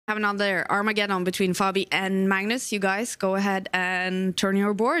Have another Armageddon between Fabi and Magnus. You guys go ahead and turn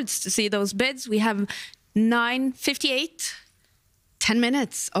your boards to see those bids. We have 9:58, 10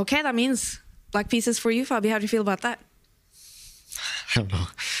 minutes. Okay, that means black pieces for you, Fabi. How do you feel about that? I don't know.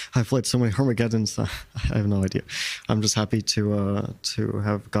 I've played so many Armageddons. I have no idea. I'm just happy to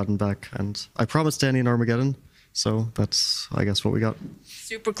have gotten back, and I promised Danny an Armageddon, so that's, I guess, what we got.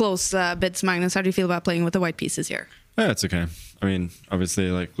 Super close bids, Magnus. How do you feel about playing with the white pieces here? Yeah, it's okay. I mean, obviously,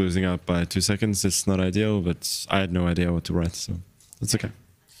 like losing out by 2 seconds is not ideal, but I had no idea what to write, so it's okay.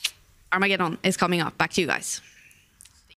 Armageddon is coming up. Back to you guys.